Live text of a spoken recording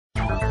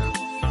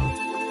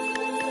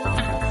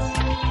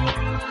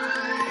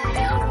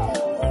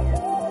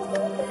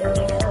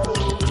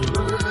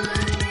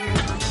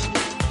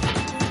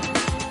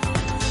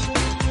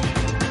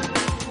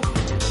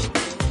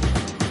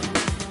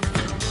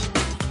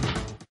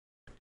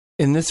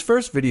In this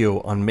first video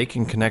on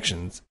making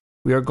connections,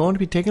 we are going to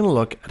be taking a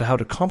look at how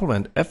to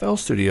complement FL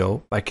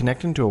Studio by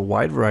connecting to a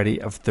wide variety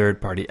of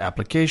third-party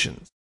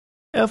applications.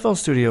 FL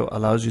Studio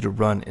allows you to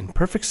run in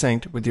perfect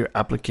sync with your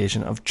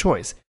application of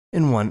choice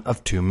in one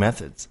of two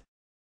methods.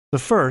 The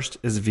first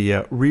is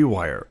via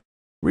Rewire.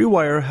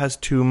 Rewire has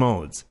two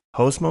modes,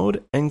 host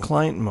mode and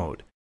client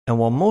mode, and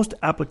while most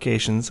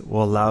applications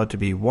will allow it to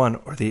be one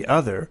or the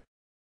other,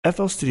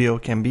 FL Studio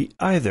can be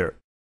either,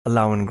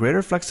 allowing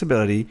greater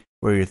flexibility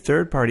where your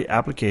third-party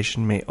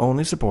application may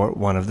only support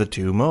one of the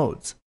two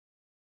modes.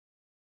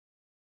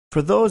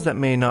 For those that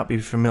may not be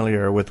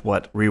familiar with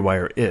what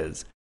Rewire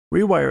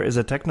is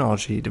a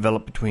technology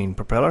developed between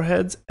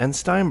Propellerheads and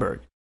Steinberg,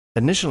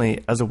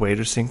 initially as a way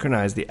to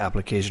synchronize the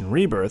application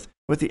Rebirth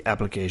with the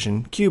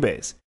application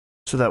Cubase,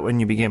 so that when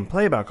you begin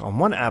playback on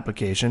one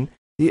application,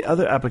 the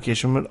other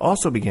application would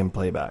also begin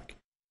playback.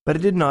 But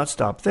it did not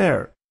stop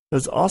there. It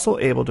was also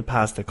able to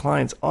pass the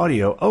client's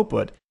audio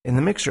output in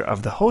the mixer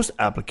of the host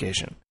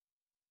application.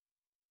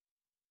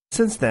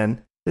 Since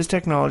then, this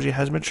technology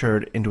has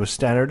matured into a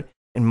standard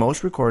in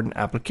most recording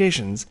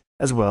applications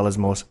as well as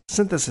most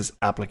synthesis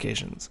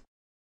applications.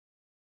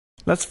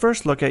 Let's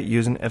first look at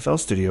using FL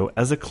Studio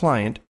as a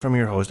client from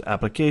your host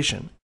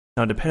application.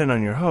 Now, depending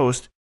on your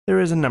host, there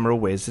is a number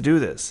of ways to do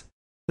this.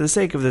 For the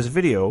sake of this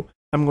video,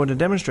 I'm going to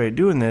demonstrate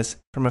doing this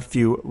from a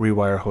few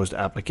Rewire host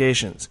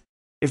applications.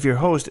 If your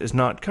host is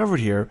not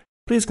covered here,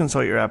 please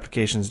consult your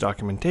application's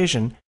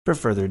documentation for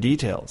further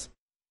details.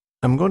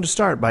 I'm going to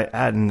start by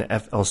adding the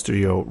FL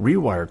Studio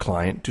Rewire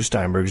client to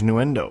Steinberg's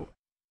Nuendo.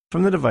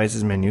 From the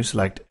Devices menu,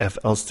 select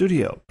FL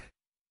Studio.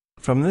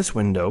 From this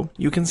window,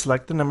 you can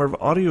select the number of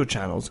audio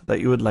channels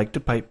that you would like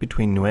to pipe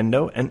between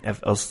Nuendo and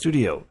FL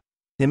Studio.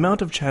 The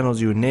amount of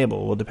channels you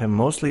enable will depend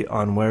mostly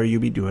on where you'll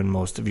be doing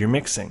most of your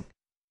mixing.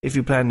 If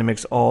you plan to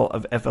mix all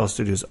of FL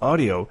Studio's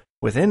audio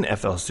within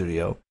FL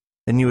Studio,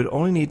 then you would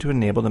only need to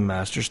enable the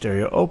master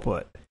stereo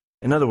output,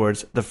 in other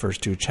words, the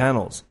first two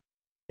channels.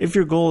 If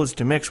your goal is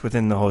to mix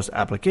within the host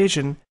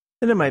application,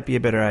 then it might be a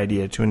better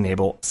idea to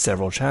enable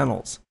several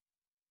channels.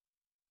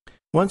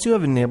 Once you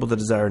have enabled the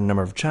desired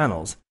number of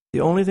channels,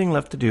 the only thing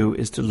left to do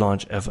is to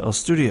launch FL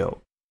Studio.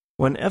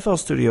 When FL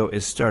Studio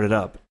is started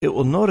up, it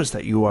will notice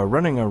that you are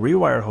running a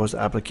Rewire host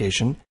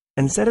application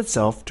and set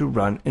itself to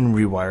run in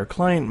Rewire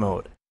client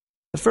mode.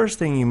 The first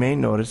thing you may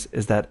notice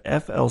is that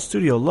FL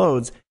Studio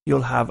loads,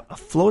 you'll have a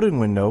floating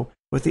window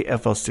with the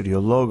FL Studio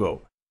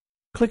logo.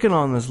 Clicking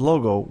on this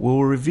logo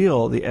will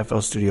reveal the FL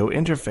Studio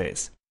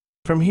interface.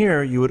 From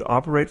here, you would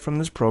operate from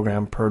this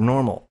program per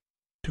normal.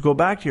 To go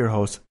back to your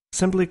host,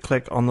 simply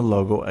click on the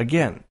logo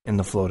again in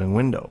the floating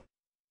window.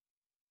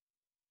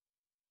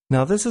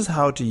 Now, this is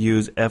how to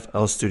use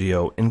FL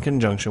Studio in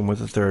conjunction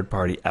with a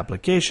third-party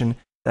application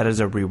that is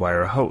a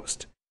Rewire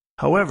host.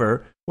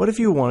 However, what if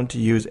you wanted to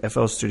use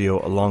FL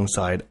Studio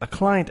alongside a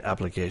client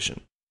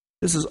application?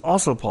 This is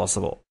also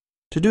possible.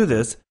 To do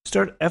this,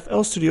 start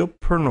FL Studio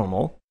per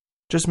normal.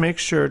 Just make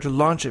sure to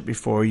launch it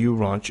before you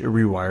launch your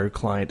Rewire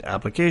client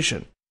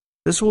application.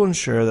 This will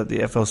ensure that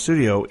the FL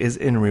Studio is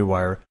in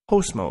Rewire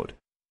host mode.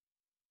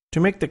 To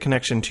make the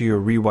connection to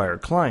your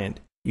Rewire client,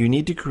 you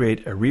need to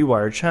create a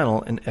Rewire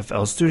channel in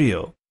FL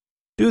Studio.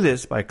 Do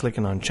this by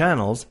clicking on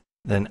Channels,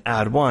 then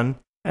Add One,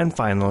 and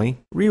finally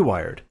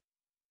Rewired.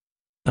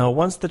 Now,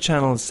 once the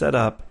channel is set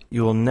up,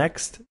 you will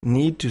next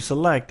need to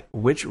select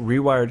which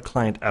Rewired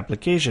client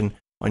application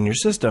on your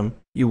system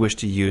you wish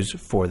to use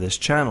for this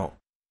channel.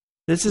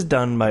 This is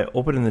done by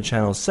opening the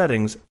channel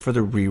settings for the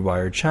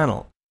Rewire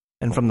channel,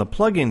 and from the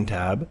Plugin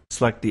tab,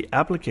 select the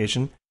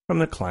application from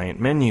the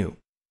client menu.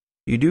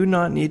 You do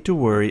not need to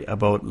worry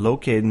about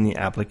locating the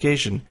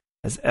application,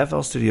 as FL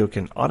Studio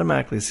can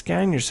automatically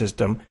scan your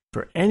system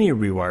for any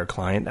Rewire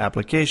client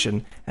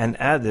application and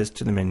add this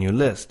to the menu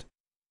list.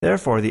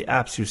 Therefore, the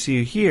apps you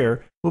see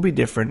here will be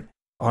different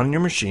on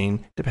your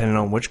machine depending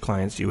on which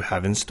clients you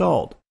have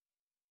installed.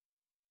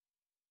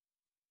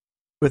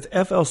 With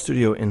FL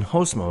Studio in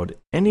host mode,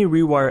 any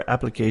Rewire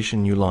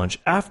application you launch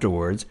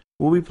afterwards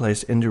will be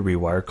placed into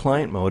Rewire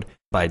client mode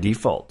by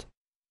default.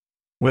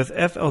 With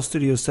FL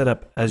Studio set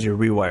up as your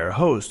Rewire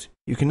host,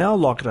 you can now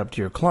lock it up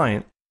to your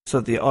client so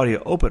that the audio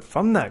output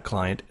from that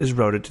client is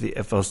routed to the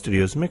FL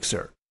Studio's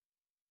mixer.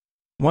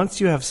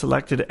 Once you have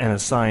selected and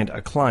assigned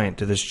a client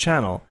to this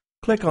channel,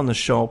 click on the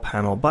Show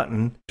Panel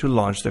button to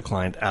launch the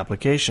client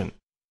application.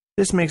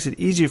 This makes it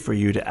easier for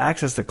you to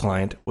access the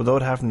client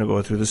without having to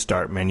go through the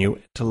Start menu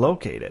to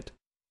locate it.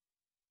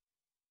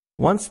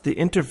 Once the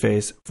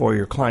interface for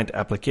your client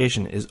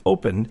application is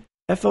opened,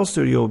 FL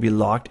Studio will be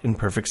locked in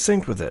perfect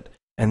sync with it,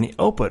 and the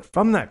output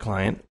from that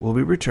client will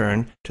be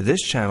returned to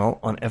this channel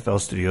on FL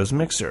Studio's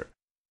mixer.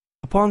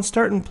 Upon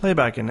starting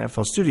playback in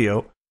FL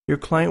Studio, your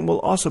client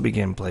will also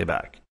begin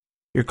playback.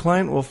 Your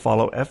client will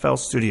follow FL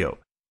Studio.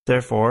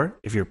 Therefore,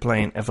 if you're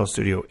playing FL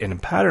Studio in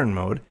pattern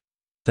mode,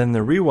 then the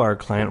Rewire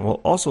client will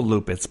also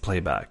loop its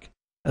playback,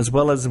 as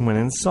well as when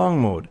in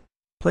song mode.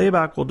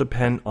 Playback will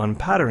depend on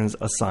patterns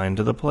assigned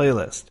to the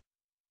playlist.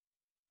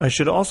 I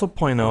should also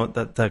point out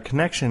that the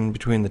connection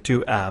between the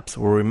two apps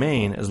will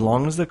remain as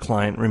long as the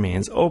client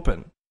remains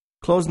open.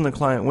 Closing the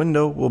client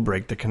window will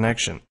break the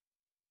connection.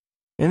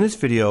 In this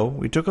video,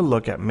 we took a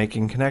look at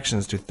making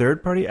connections to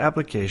third-party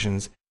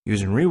applications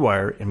using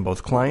Rewire in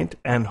both client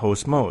and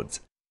host modes.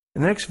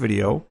 In the next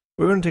video,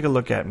 we're going to take a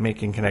look at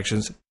making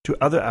connections to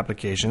other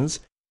applications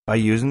by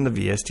using the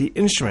VST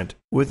instrument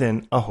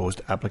within a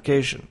host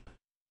application.